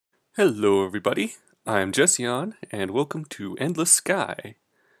Hello, everybody. I'm Jession, and welcome to Endless Sky.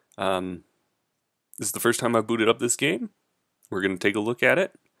 Um, this is the first time I've booted up this game. We're going to take a look at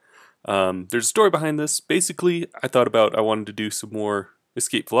it. There's a story behind this. Basically, I wanted to do some more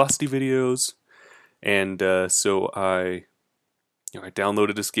escape velocity videos, and so I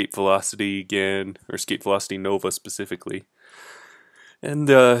downloaded Escape Velocity again, or Escape Velocity Nova specifically, and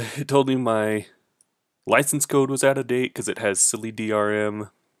it told me my license code was out of date because it has silly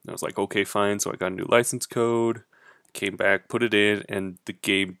DRM. I was like, okay, fine. So I got a new license code, came back, put it in, and the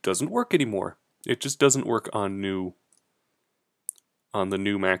game doesn't work anymore. It just doesn't work on the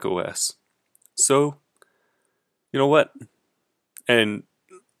new Mac OS. So, you know what? And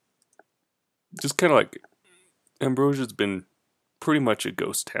just kind of like Ambrosia's been pretty much a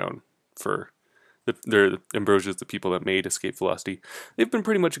ghost town for Ambrosia's the people that made Escape Velocity. They've been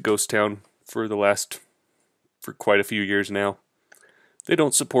pretty much a ghost town for quite a few years now. They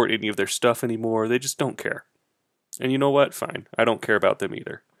don't support any of their stuff anymore. They just don't care. And you know what? Fine. I don't care about them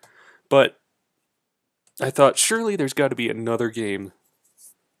either. But I thought surely there's got to be another game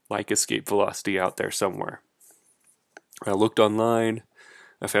like Escape Velocity out there somewhere. I looked online.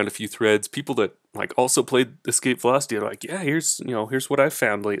 I found a few threads. People that like also played Escape Velocity are like, yeah, here's what I've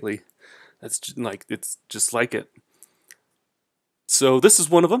found lately. That's just like it's just like it. So this is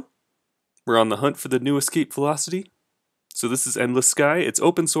one of them. We're on the hunt for the new Escape Velocity. So this is Endless Sky. It's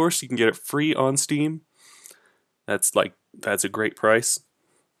open source. You can get it free on Steam. That's a great price.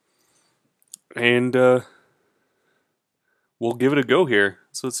 And we'll give it a go here.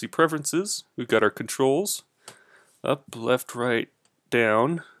 So let's see preferences. We've got our controls. Up, left, right,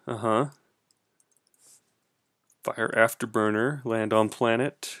 down. Fire afterburner. Land on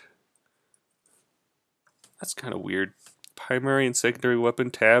planet. That's kind of weird. Primary and secondary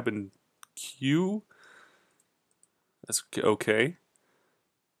weapon, tab and Q. That's okay.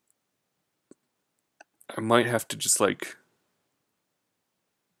 I might have to just like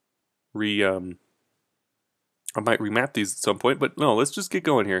I might remap these at some point, but no, let's just get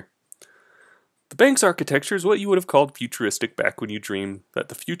going here. The bank's architecture is what you would have called futuristic back when you dreamed that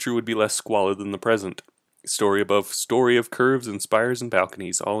the future would be less squalid than the present. Story above story of curves and spires and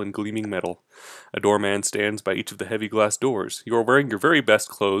balconies, all in gleaming metal. A doorman stands by each of the heavy glass doors. You are wearing your very best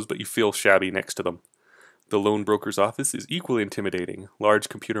clothes, but you feel shabby next to them. The loan broker's office is equally intimidating. Large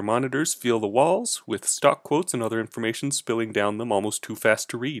computer monitors fill the walls, with stock quotes and other information spilling down them almost too fast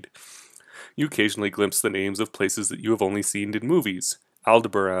to read. You occasionally glimpse the names of places that you have only seen in movies.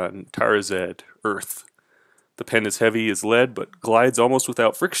 Aldebaran, Tarazed, Earth. The pen is heavy as lead, but glides almost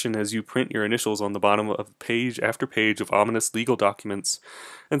without friction as you print your initials on the bottom of page after page of ominous legal documents,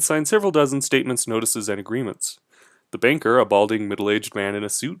 and sign several dozen statements, notices, and agreements. The banker, a balding, middle-aged man in a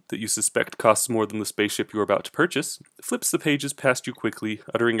suit that you suspect costs more than the spaceship you are about to purchase, flips the pages past you quickly,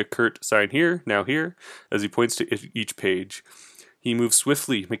 uttering a curt "sign here, now here," as he points to each page. He moves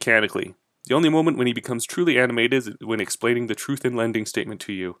swiftly, mechanically. The only moment when he becomes truly animated is when explaining the truth in lending statement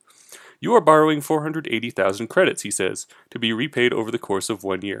to you. You are borrowing 480,000 credits, he says, to be repaid over the course of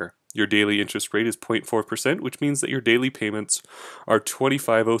 1 year. Your daily interest rate is 0.4%, which means that your daily payments are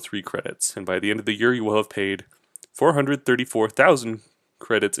 2503 credits, and by the end of the year you will have paid 434,000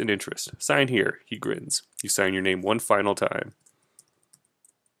 credits in interest. Sign here, he grins. You sign your name one final time.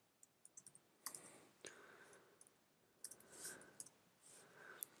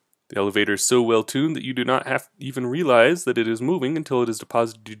 The elevator is so well tuned that you do not have even realize that it is moving until it has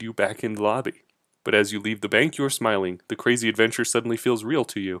deposited you back in the lobby. But as you leave the bank, you are smiling. The crazy adventure suddenly feels real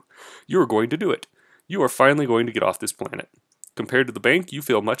to you. You are going to do it. You are finally going to get off this planet. Compared to the bank, you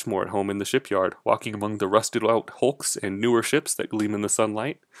feel much more at home in the shipyard, walking among the rusted out hulks and newer ships that gleam in the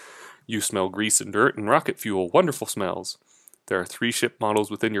sunlight. You smell grease and dirt and rocket fuel, wonderful smells. There are 3 ship models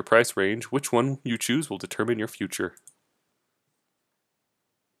within your price range. Which one you choose will determine your future.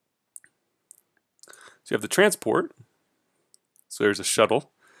 So you have the transport. So there's a shuttle.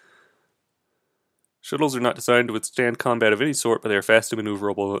 Shuttles are not designed to withstand combat of any sort, but they are fast and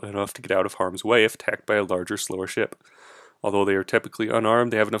maneuverable enough to get out of harm's way if attacked by a larger, slower ship. Although they are typically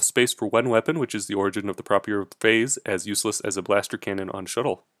unarmed, they have enough space for one weapon, which is the origin of the proper phase, as useless as a blaster cannon on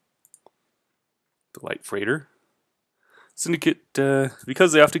shuttle. The light freighter. Syndicate,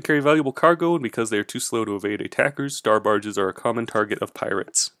 because they often carry valuable cargo and because they are too slow to evade attackers, star barges are a common target of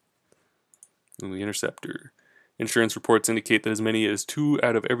pirates. And the interceptor. Insurance reports indicate that as many as 2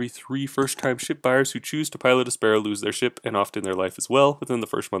 out of every 3 first-time ship buyers who choose to pilot a Sparrow lose their ship and often their life as well within the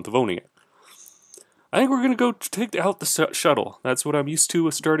first month of owning it. I think we're going to go take out the shuttle. That's what I'm used to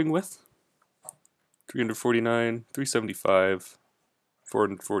starting with. 349, 375,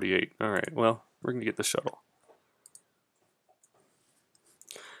 448. Alright, well, we're going to get the shuttle.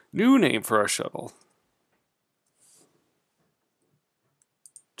 New name for our shuttle.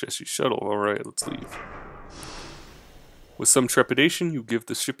 Jesse's shuttle. Alright, let's leave. With some trepidation, you give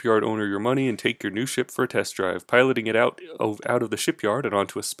the shipyard owner your money and take your new ship for a test drive, piloting it out of the shipyard and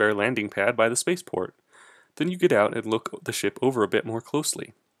onto a spare landing pad by the spaceport. Then you get out and look the ship over a bit more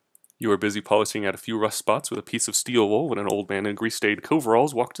closely. You are busy polishing out a few rust spots with a piece of steel wool when an old man in grease-stained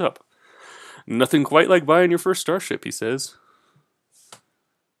coveralls walked up. Nothing quite like buying your first starship, he says.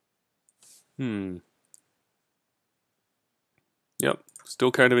 Yep,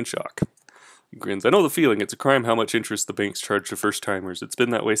 still kind of in shock. He grins. I know the feeling. It's a crime how much interest the banks charge to first-timers. It's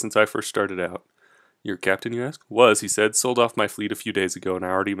been that way since I first started out. You're a captain, you ask? Was, he said. Sold off my fleet a few days ago, and I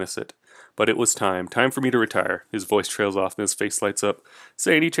already miss it. But it was time. Time for me to retire. His voice trails off, and his face lights up.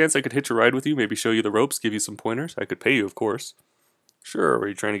 Say, any chance I could hitch a ride with you? Maybe show you the ropes, give you some pointers? I could pay you, of course. Sure, where are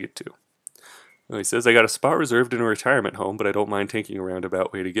you trying to get to? Well, he says, I got a spot reserved in a retirement home, but I don't mind taking a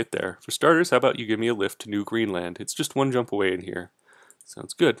roundabout way to get there. For starters, how about you give me a lift to New Greenland? It's just one jump away in here.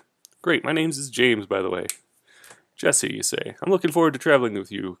 Sounds good. Great, my name's James, by the way. Jesse, you say. I'm looking forward to traveling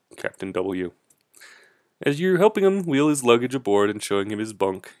with you, Captain W. As you're helping him wheel his luggage aboard and showing him his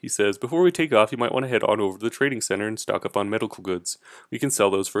bunk, he says, before we take off, you might want to head on over to the trading center and stock up on medical goods. We can sell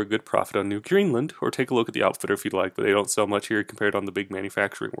those for a good profit on New Greenland, or take a look at the outfitter if you'd like, but they don't sell much here compared on the big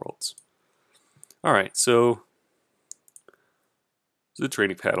manufacturing worlds. Alright, so the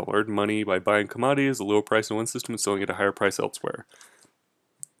trading paddle. Earn money by buying commodities at a lower price in one system and selling at a higher price elsewhere.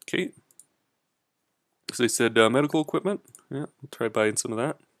 Okay. So they said medical equipment. Yeah, we'll try buying some of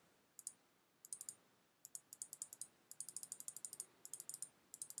that.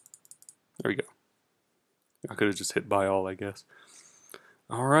 There we go. I could have just hit buy all, I guess.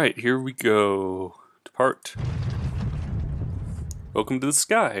 Alright, here we go. Depart. Welcome to the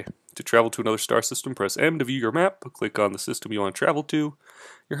sky. To travel to another star system, press M to view your map. Click on the system you want to travel to.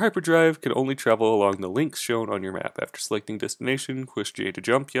 Your hyperdrive can only travel along the links shown on your map. After selecting destination, push J to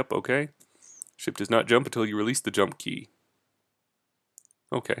jump. Yep, okay. Ship does not jump until you release the jump key.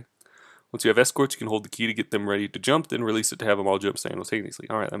 Okay. Once you have escorts, you can hold the key to get them ready to jump, then release it to have them all jump simultaneously.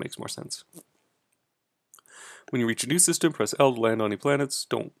 Alright, that makes more sense. When you reach a new system, press L to land on any planets.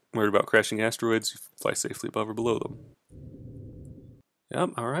 Don't worry about crashing asteroids. You fly safely above or below them.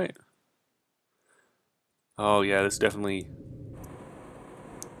 Yep, alright. Oh yeah, this definitely...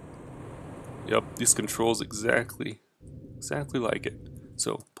 Yep, this controls exactly like it.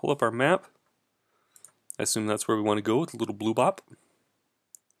 So, pull up our map. I assume that's where we want to go with a little blue bop.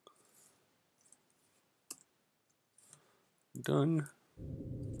 Done.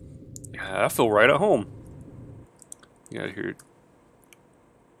 Yeah, I feel right at home. Get out of here.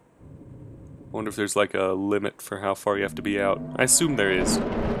 I wonder if there's like a limit for how far you have to be out. I assume there is.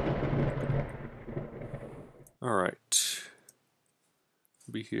 Alright.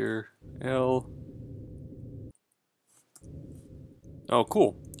 Be here. L. Oh,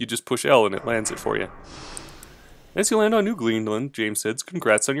 cool. You just push L and it lands it for you. As you land on New Greenland, James says,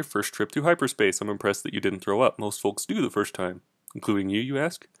 congrats on your first trip through hyperspace. I'm impressed that you didn't throw up. Most folks do the first time. Including you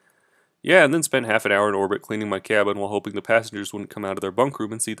ask? Yeah, and then spent half an hour in orbit cleaning my cabin while hoping the passengers wouldn't come out of their bunk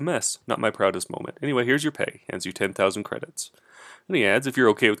room and see the mess. Not my proudest moment. Anyway, here's your pay. Hands you 10,000 credits. And he adds, if you're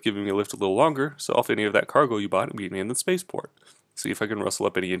okay with giving me a lift a little longer, sell off any of that cargo you bought and meet me in the spaceport. See if I can rustle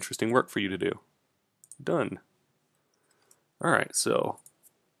up any interesting work for you to do. Done. Alright, so...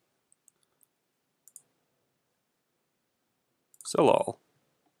 sell all.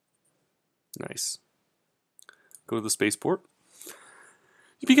 Nice. Go to the spaceport.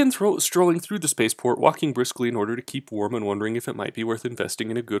 You begin strolling through the spaceport, walking briskly in order to keep warm and wondering if it might be worth investing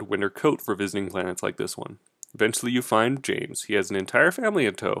in a good winter coat for visiting planets like this one. Eventually you find James. He has an entire family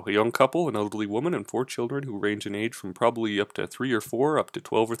in tow, a young couple, an elderly woman, and 4 children who range in age from probably up to 3 or 4 up to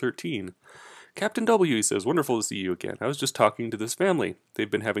 12 or 13. Captain W, he says, wonderful to see you again. I was just talking to this family.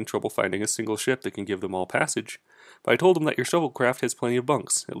 They've been having trouble finding a single ship that can give them all passage. But I told them that your shuttlecraft has plenty of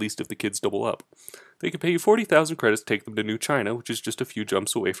bunks, at least if the kids double up. They could pay you 40,000 credits to take them to New China, which is just a few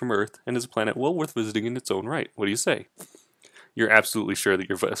jumps away from Earth, and is a planet well worth visiting in its own right. What do you say? You're absolutely sure that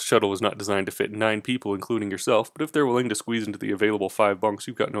your shuttle was not designed to fit 9 people, including yourself, but if they're willing to squeeze into the available 5 bunks,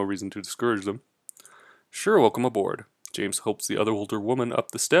 you've got no reason to discourage them. Sure, welcome aboard. James helps the other older woman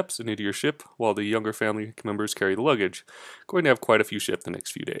up the steps and into your ship, while the younger family members carry the luggage. Going to have quite a few ships the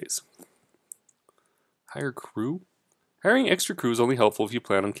next few days. Hire crew? Hiring extra crew is only helpful if you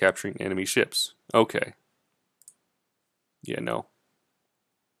plan on capturing enemy ships. Okay. Yeah, no.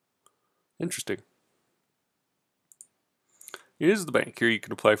 Interesting. It is the bank. Here you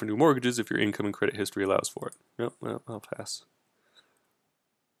can apply for new mortgages if your income and credit history allows for it. Nope, well, I'll pass.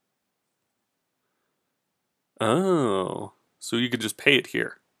 Oh, so you could just pay it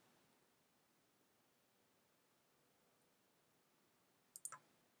here.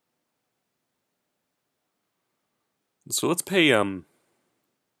 So let's pay some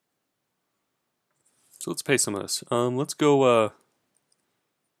of this. Let's go ahead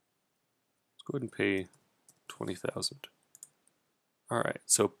and pay 20,000. All right,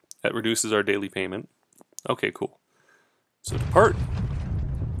 so that reduces our daily payment. Okay, cool. So depart,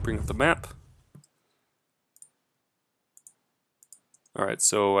 bring up the map. All right,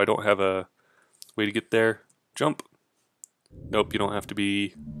 so I don't have a way to get there. Jump. Nope, you don't have to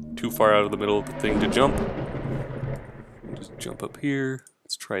be too far out of the middle of the thing to jump. Just jump up here.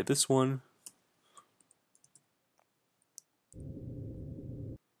 Let's try this one.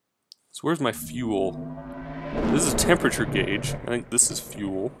 So where's my fuel? This is a temperature gauge. I think this is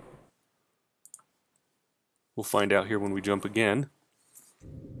fuel. We'll find out here when we jump again.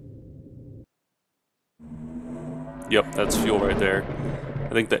 Yep, that's fuel right there.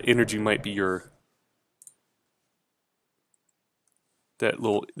 I think that energy might be your...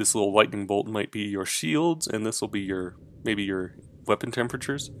 This little lightning bolt might be your shields, and this will be your... maybe your weapon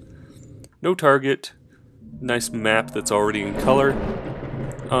temperatures. No target. Nice map that's already in color.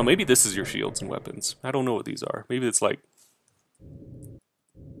 Maybe this is your shields and weapons. I don't know what these are. Maybe it's like...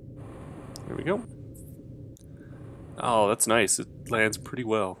 There we go. Oh, that's nice. It lands pretty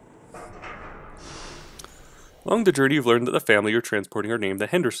well. Along the journey, you've learned that the family you're transporting are named the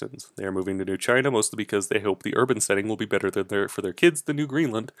Hendersons. They are moving to New China mostly because they hope the urban setting will be better for their kids than New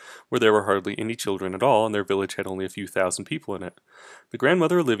Greenland, where there were hardly any children at all and their village had only a few thousand people in it. The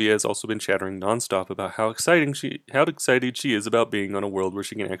grandmother Olivia has also been chattering nonstop about how excited she is about being on a world where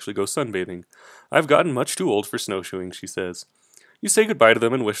she can actually go sunbathing. I've gotten much too old for snowshoeing, she says. You say goodbye to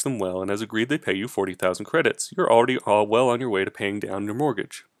them and wish them well, and as agreed they pay you 40,000 credits. You're already well on your way to paying down your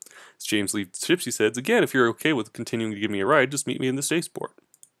mortgage. As James leaves the ship, she says, again, if you're okay with continuing to give me a ride, just meet me in the spaceport.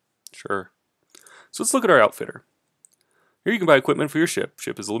 Sure. So let's look at our outfitter. Here you can buy equipment for your ship.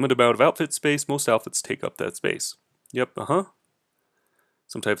 Ship is a limited amount of outfit space. Most outfits take up that space. Yep,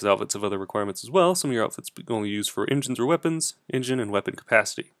 Some types of outfits have other requirements as well. Some of your outfits are only used for engines or weapons. Engine and weapon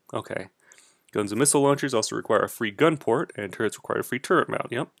capacity. Okay. Guns and missile launchers also require a free gun port, and turrets require a free turret mount.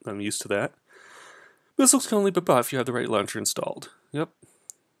 Yep, I'm used to that. Missiles can only be bought if you have the right launcher installed. Yep.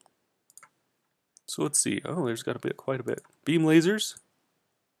 So let's see. Oh, there's got to be quite a bit. Beam lasers.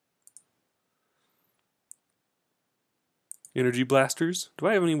 Energy blasters. Do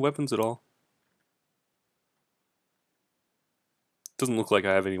I have any weapons at all? Doesn't look like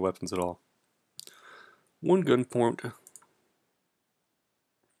I have any weapons at all. One gun port.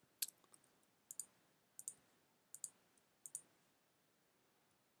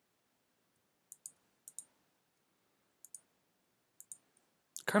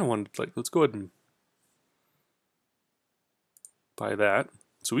 Kind of wanted, like, let's go ahead and buy that.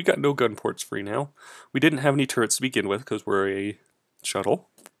 So we got no gun ports free now. We didn't have any turrets to begin with because we're a shuttle.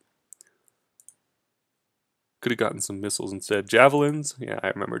 Could have gotten some missiles instead. Javelins. Yeah, I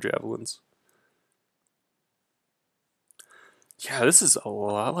remember javelins. Yeah, this is a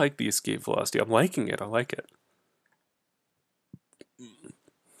lot like the escape velocity. I'm liking it. I like it.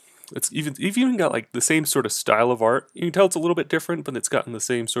 It's even got like the same sort of style of art. You can tell it's a little bit different, but it's gotten the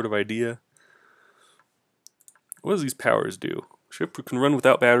same sort of idea. What does these powers do? Ship can run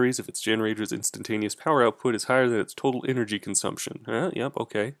without batteries if its generator's instantaneous power output is higher than its total energy consumption. Yep,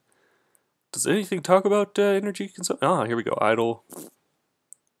 okay. Does anything talk about energy consumption? Ah, here we go. Idle.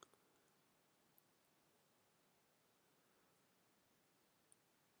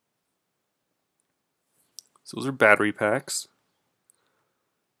 So those are battery packs.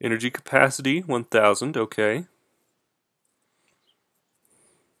 Energy capacity, 1,000, okay.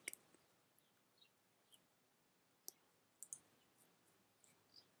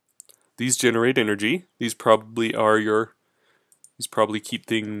 These generate energy. These probably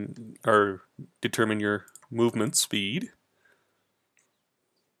determine your movement speed.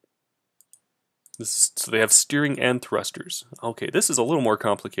 So they have steering and thrusters. Okay, this is a little more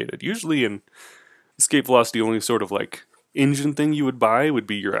complicated. Usually in escape velocity, the only sort of like engine thing you would buy would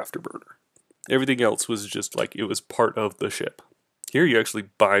be your afterburner. Everything else was just like it was part of the ship. Here you actually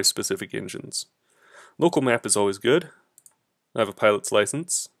buy specific engines. Local map is always good. I have a pilot's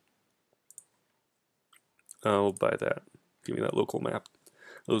license. I'll buy that. Give me that local map.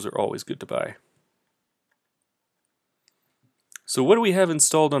 Those are always good to buy. So what do we have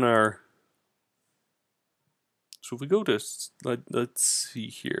installed on our... So if we go to... Let's see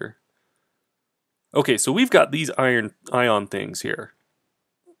here. Okay, so we've got these ion things here.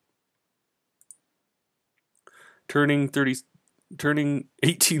 Turning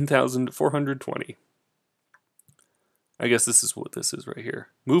 18,420. I guess this is what this is right here.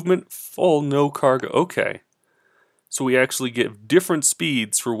 Movement full, no cargo. Okay. So we actually get different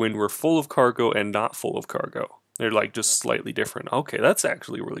speeds for when we're full of cargo and not full of cargo. They're like just slightly different. Okay, that's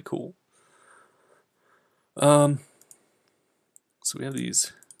actually really cool. So we have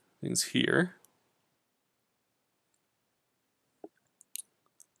these things here.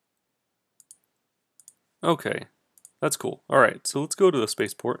 Okay, that's cool. Alright, so let's go to the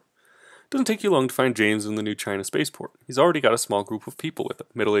spaceport. Doesn't take you long to find James in the new China spaceport. He's already got a small group of people with him.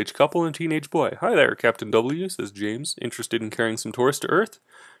 Middle-aged couple and teenage boy. Hi there, Captain W, says James. Interested in carrying some tourists to Earth?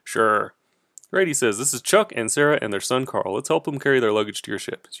 Sure. Right, he says, this is Chuck and Sarah and their son Carl. Let's help them carry their luggage to your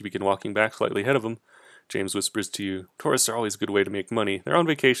ship. As you begin walking back slightly ahead of them, James whispers to you, tourists are always a good way to make money. They're on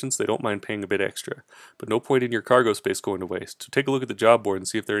vacation, so they don't mind paying a bit extra. But no point in your cargo space going to waste. So take a look at the job board and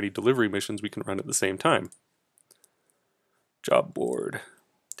see if there are any delivery missions we can run at the same time. Job board.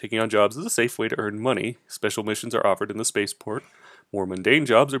 Taking on jobs is a safe way to earn money. Special missions are offered in the spaceport. More mundane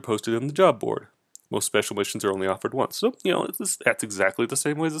jobs are posted in the job board. Most special missions are only offered once. So, that's exactly the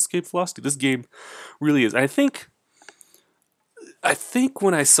same way as Escape Velocity. This game really is. I think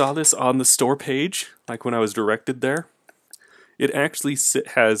when I saw this on the store page, like when I was directed there, it actually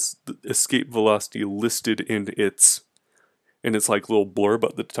has Escape Velocity listed in its like little blurb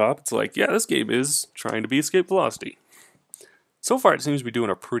at the top. It's like, yeah, this game is trying to be Escape Velocity. So far, it seems to be doing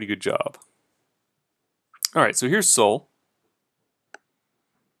a pretty good job. Alright, so here's Seoul.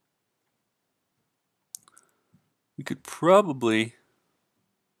 We could probably...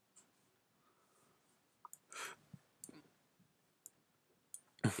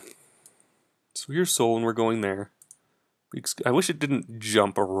 So here's Seoul, and we're going there. I wish it didn't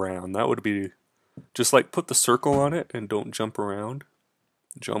jump around. That would be... Just like put the circle on it and don't jump around.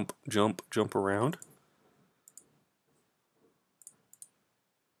 Jump, jump, jump around.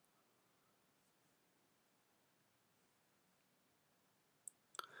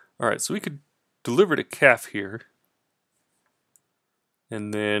 Alright, so we could deliver to Calf here.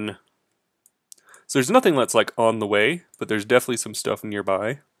 And then... So there's nothing that's like on the way, but there's definitely some stuff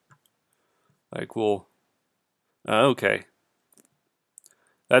nearby. Like we'll... okay.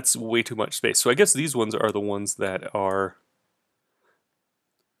 That's way too much space. So I guess these ones are the ones that are...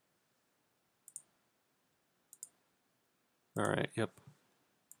 Alright, yep.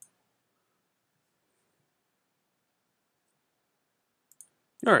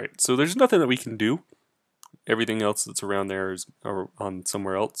 Alright, so there's nothing that we can do. Everything else that's around there is on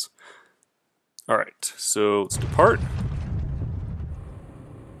somewhere else. Alright, so let's depart.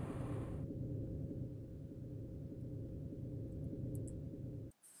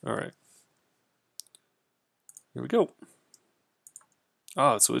 Alright. Here we go.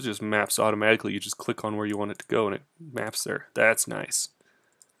 Ah, so it just maps automatically. You just click on where you want it to go and it maps there. That's nice.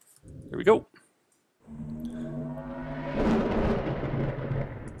 Here we go.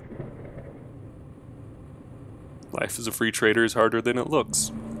 Life as a free trader is harder than it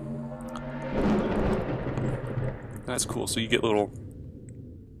looks. That's cool. So you get little...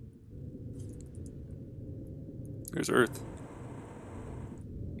 There's Earth.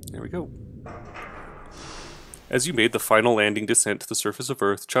 There we go. As you made the final landing descent to the surface of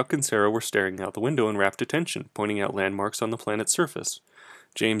Earth, Chuck and Sarah were staring out the window in rapt attention, pointing out landmarks on the planet's surface.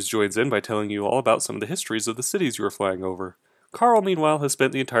 James joins in by telling you all about some of the histories of the cities you were flying over. Carl, meanwhile, has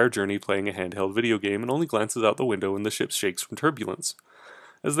spent the entire journey playing a handheld video game and only glances out the window when the ship shakes from turbulence.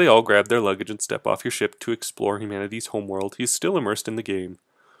 As they all grab their luggage and step off your ship to explore humanity's homeworld, he is still immersed in the game.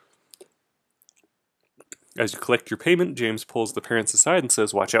 As you collect your payment, James pulls the parents aside and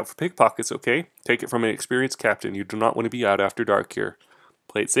says, watch out for pickpockets, okay? Take it from an experienced captain. You do not want to be out after dark here.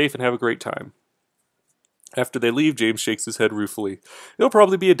 Play it safe and have a great time. After they leave, James shakes his head ruefully. It'll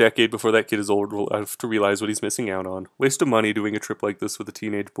probably be a decade before that kid is old enough to realize what he's missing out on. Waste of money doing a trip like this with a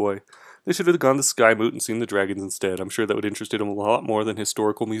teenage boy. They should have gone to Skymoot and seen the dragons instead. I'm sure that would interest him a lot more than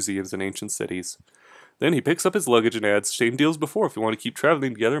historical museums and ancient cities. Then he picks up his luggage and adds, same deal as before. If you want to keep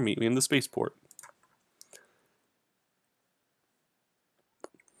traveling together, meet me in the spaceport.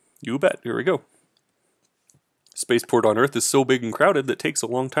 You bet. Here we go. Spaceport on Earth is so big and crowded that it takes a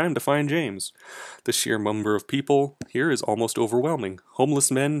long time to find James. The sheer number of people here is almost overwhelming.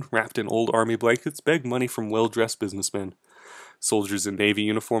 Homeless men, wrapped in old army blankets, beg money from well-dressed businessmen. Soldiers in Navy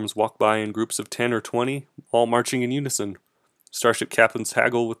uniforms walk by in groups of 10 or 20, all marching in unison. Starship captains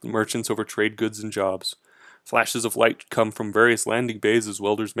haggle with the merchants over trade goods and jobs. Flashes of light come from various landing bays as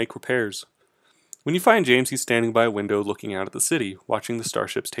welders make repairs. When you find James, he's standing by a window looking out at the city, watching the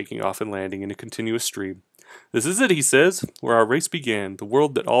starships taking off and landing in a continuous stream. This is it, he says, where our race began, the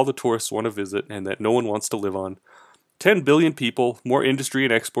world that all the tourists want to visit and that no one wants to live on. 10 billion people, more industry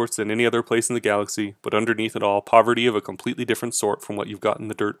and exports than any other place in the galaxy, but underneath it all, poverty of a completely different sort from what you've got in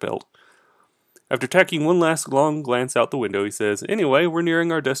the dirt belt. After tacking one last long glance out the window, he says, "Anyway, we're nearing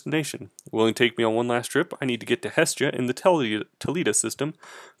our destination. Willing to take me on one last trip? I need to get to Hestia in the Toledo system.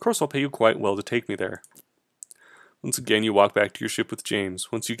 Of course, I'll pay you quite well to take me there." Once again, you walk back to your ship with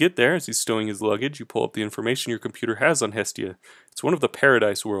James. Once you get there, as he's stowing his luggage, you pull up the information your computer has on Hestia. It's one of the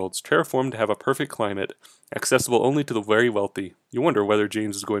paradise worlds, terraformed to have a perfect climate, accessible only to the very wealthy. You wonder whether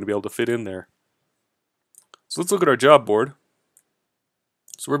James is going to be able to fit in there. So let's look at our job board.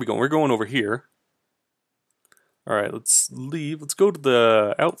 So where are we going? We're going over here. Alright, let's leave. Let's go to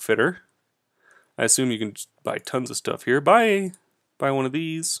the outfitter. I assume you can just buy tons of stuff here. Buy one of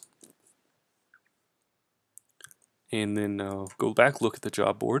these. And then go back, look at the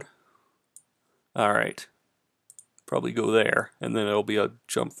job board. Alright. Probably go there, and then it'll be a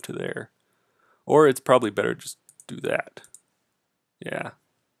jump to there. Or it's probably better just do that. Yeah.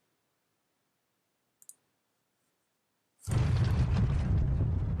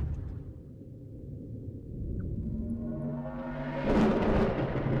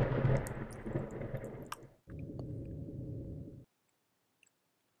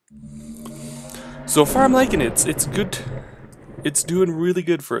 So far I'm liking it. It's good. It's doing really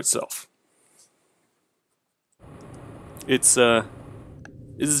good for itself. It's this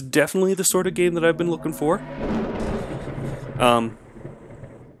is definitely the sort of game that I've been looking for. Oh,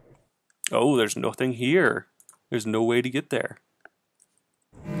 there's nothing here. There's no way to get there.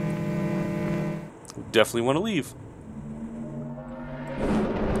 Definitely want to leave.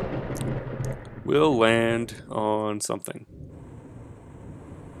 We'll land on something.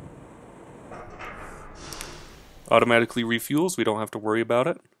 Automatically refuels, we don't have to worry about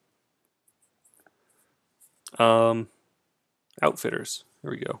it. Outfitters,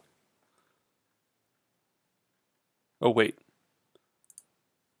 here we go. Oh wait.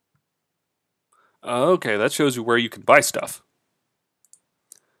 Okay, that shows you where you can buy stuff.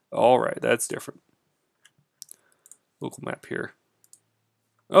 Alright, that's different. Local map here.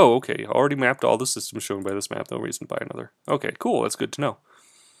 Oh, okay, already mapped all the systems shown by this map, no reason to buy another. Okay, cool, that's good to know.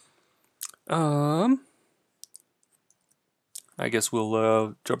 I guess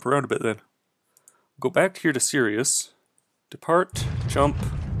we'll jump around a bit then. Go back here to Sirius. Depart, jump.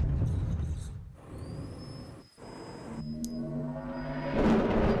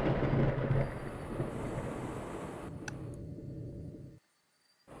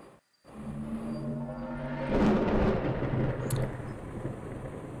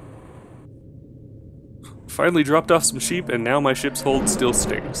 Finally dropped off some sheep, and now my ship's hold still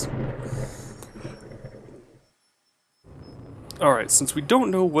stinks. Alright, since we don't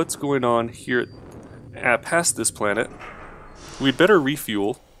know what's going on here past this planet, we'd better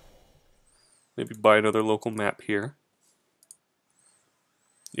refuel. Maybe buy another local map here.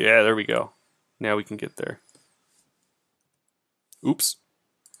 Yeah, there we go. Now we can get there. Oops.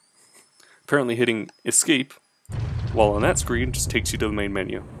 Apparently hitting escape while on that screen just takes you to the main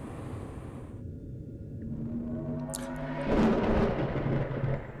menu.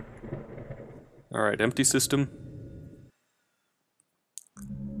 Alright, empty system.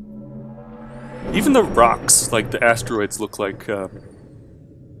 Even the rocks, like the asteroids, look like the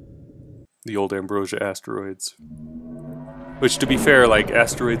old Ambrosia asteroids. Which, to be fair, like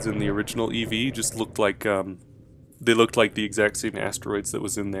asteroids in the original EV just looked like they looked like the exact same asteroids that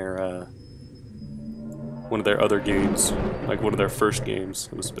was in their one of their other games, like one of their first games.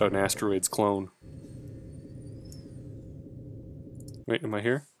 It was an asteroids clone. Wait, am I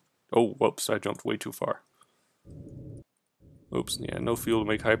here? Oh, whoops! I jumped way too far. Oops, yeah, no fuel to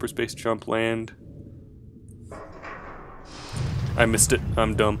make hyperspace jump land. I missed it.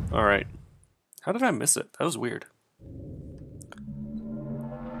 I'm dumb. Alright. How did I miss it? That was weird.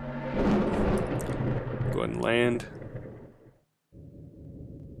 Go ahead and land.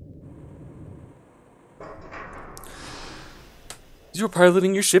 As you are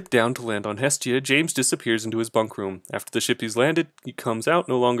piloting your ship down to land on Hestia, James disappears into his bunk room. After the ship he's landed, he comes out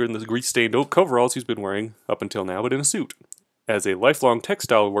no longer in the grease-stained oak coveralls he's been wearing up until now, but in a suit. As a lifelong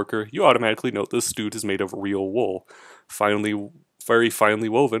textile worker, you automatically note this suit is made of real wool. Very finely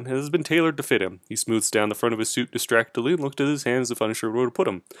woven, and has been tailored to fit him. He smooths down the front of his suit distractedly and looks at his hands as if unsure where to put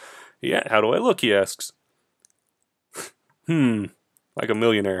them. Yeah, how do I look, he asks. Like a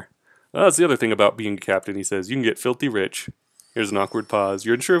millionaire. Well, that's the other thing about being a captain, he says. You can get filthy rich. Here's an awkward pause.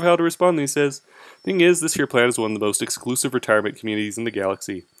 You're unsure of how to respond, he says. Thing is, this here planet is one of the most exclusive retirement communities in the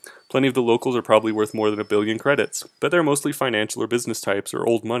galaxy. Plenty of the locals are probably worth more than 1 billion credits, but they're mostly financial or business types or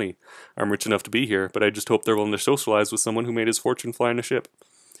old money. I'm rich enough to be here, but I just hope they're willing to socialize with someone who made his fortune flying a ship.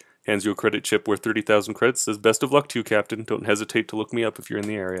 Hands you a credit chip worth 30,000 credits, says, best of luck to you, Captain. Don't hesitate to look me up if you're in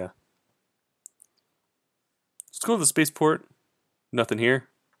the area. Let's go to the spaceport. Nothing here.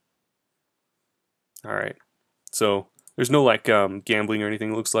 Alright. So there's no like gambling or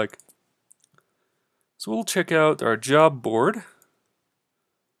anything, it looks like. So we'll check out our job board.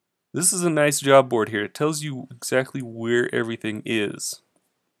 This is a nice job board here. It tells you exactly where everything is.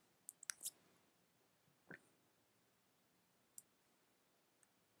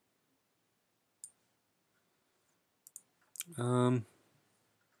 Let's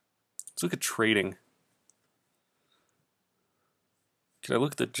look at trading. Can I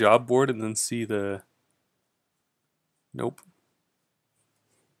look at the job board and then see the... Nope.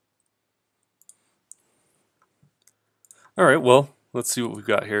 Alright, well, let's see what we've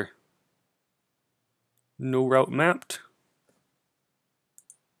got here. No route mapped.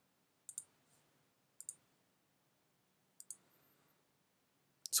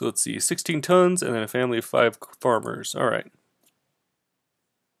 So let's see, 16 tons and then a family of 5 farmers. Alright.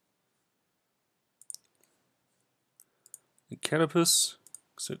 Canopus,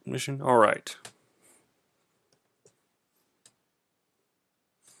 exit mission. Alright.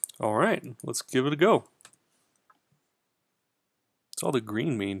 Alright, let's give it a go. What's all the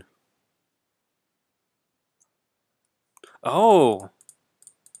green mean? Oh!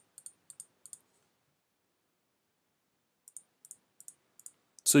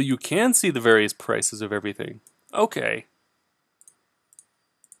 So you can see the various prices of everything. Okay.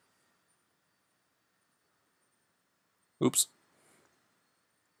 Oops.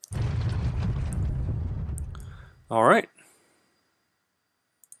 Alright.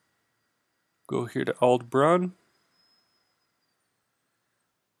 Go here to Aldbrun.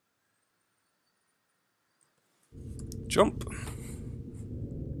 Jump.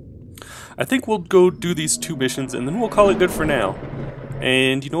 I think we'll go do these 2 missions and then we'll call it good for now.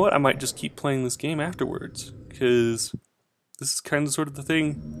 And you know what? I might just keep playing this game afterwards, because this is kind of sort of the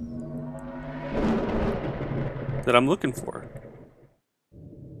thing that I'm looking for.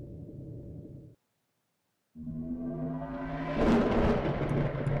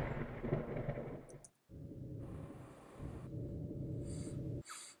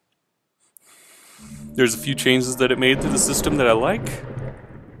 There's a few changes that it made to the system that I like.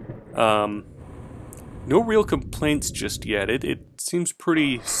 No real complaints just yet. It seems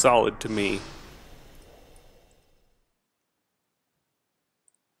pretty solid to me.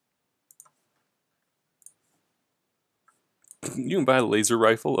 You can buy a laser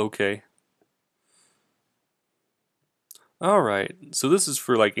rifle? Okay. Alright, so this is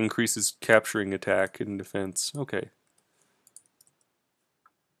for like increases capturing attack and defense. Okay.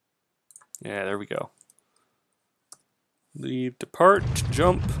 Yeah, there we go. Leave, depart,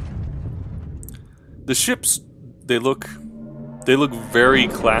 jump. The ships, they look very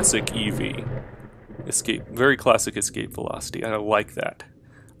classic EV. Escape, very classic escape velocity. I like that.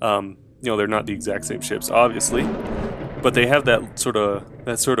 You know, they're not the exact same ships, obviously, but they have that sort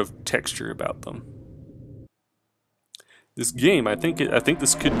of texture about them. This game, I think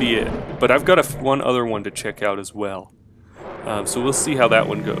this could be it. But I've got one other one to check out as well. So we'll see how that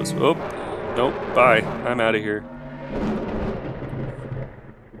one goes. Oh, nope. Bye. I'm out of here.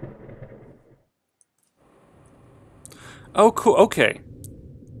 Oh, cool. Okay.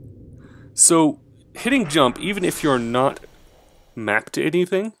 So hitting jump, even if you're not mapped to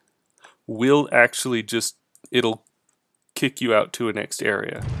anything, will actually it'll kick you out to a next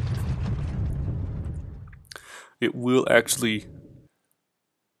area. It will actually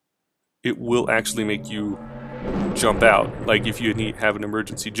make you jump out. Like if you have an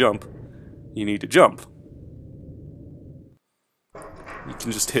emergency jump, you need to jump. You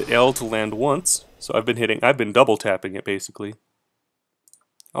can just hit L to land once. So I've been double tapping it basically.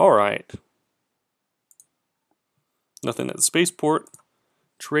 Alright. Nothing at the spaceport.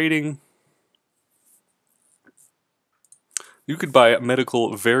 Trading. You could buy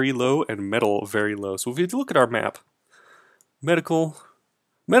medical very low and metal very low. So if you look at our map, medical's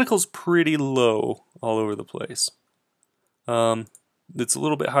pretty low all over the place. It's a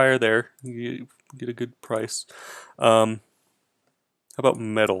little bit higher there. You get a good price. How about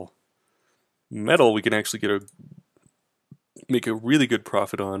metal? Metal we can actually make a really good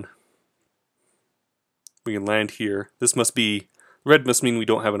profit on. We can land here. Red must mean we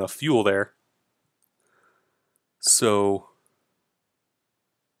don't have enough fuel there. So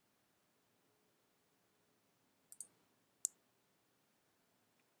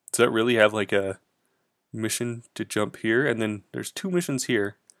does that really have like a mission to jump here? And then there's 2 missions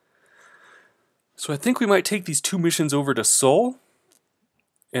here. So I think we might take these 2 missions over to Sol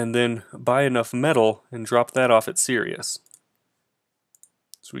and then buy enough metal and drop that off at Sirius.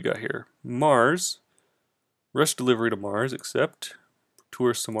 So we got here Mars, rush delivery to Mars, accept,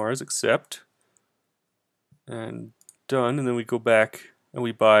 tours to Mars, accept, and done. And then we go back and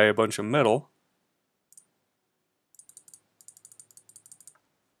we buy a bunch of metal.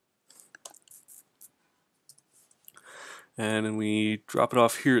 And then we drop it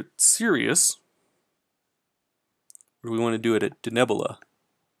off here at Sirius. Or do we want to do it at Denebula?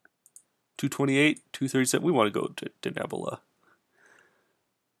 228, 237. We want to go to Denebula.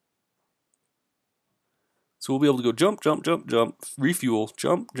 So we'll be able to go jump, jump, jump, jump, refuel,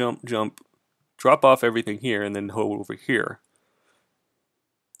 jump, jump, jump, drop off everything here, and then go over here.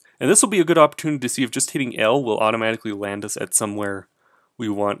 And this will be a good opportunity to see if just hitting L will automatically land us at somewhere we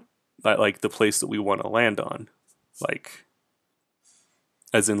want, like the place that we want to land on. Like,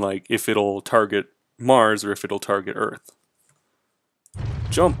 as in like if it'll target Mars or if it'll target Earth.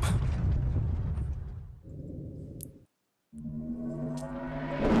 Jump!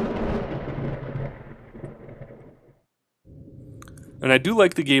 And I do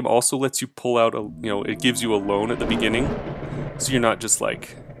like the game also lets you pull out a, it gives you a loan at the beginning. So you're not just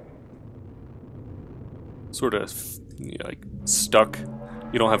like sort of like stuck.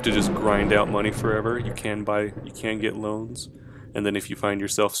 You don't have to just grind out money forever. You can get loans. And then if you find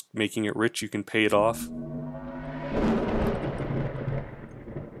yourself making it rich, you can pay it off.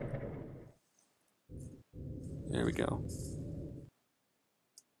 There we go.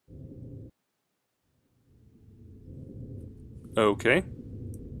 Okay.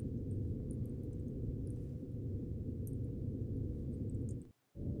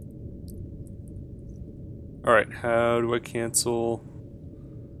 Alright, how do I cancel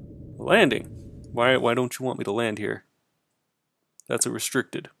landing? Why don't you want me to land here? That's a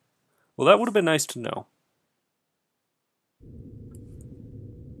restricted. Well, that would have been nice to know.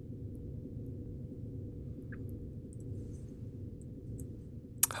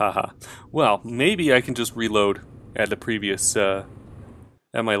 Haha. Well, maybe I can just reload at the previous, at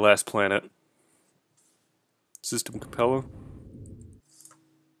my last planet. System Capella.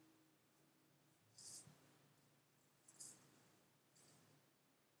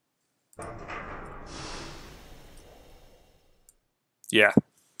 Yeah.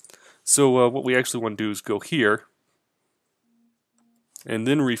 So what we actually want to do is go here, and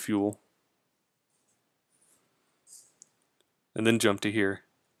then refuel, and then jump to here.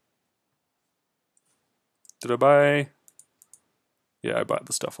 Did I buy? Yeah, I bought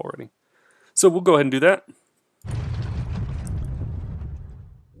the stuff already. So we'll go ahead and do that.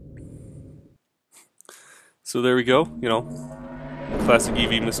 So there we go, classic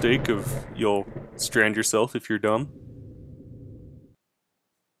EV mistake of you'll strand yourself if you're dumb.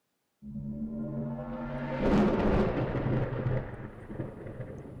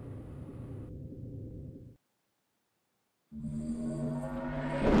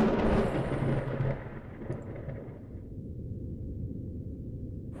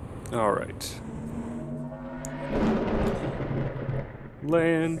 All right.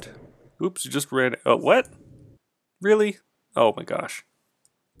 Land. Oops, you just ran. Oh, what? Really? Oh my gosh.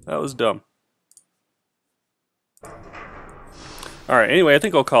 That was dumb. Alright, anyway, I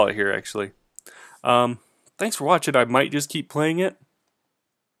think I'll call it here, actually. Thanks for watching. I might just keep playing it.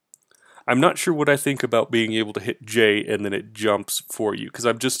 I'm not sure what I think about being able to hit J and then it jumps for you, because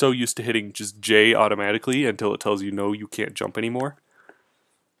I'm just so used to hitting just J automatically until it tells you no, you can't jump anymore.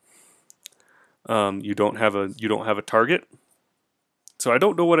 You don't have a target. So I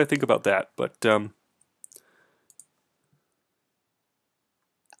don't know what I think about that, but I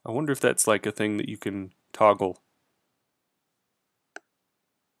wonder if that's like a thing that you can toggle.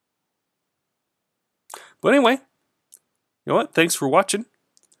 But anyway, you know what? Thanks for watching.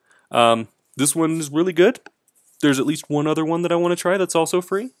 This one is really good. There's at least one other one that I want to try that's also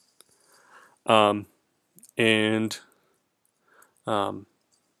free.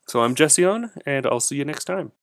 So I'm Jession, and I'll see you next time.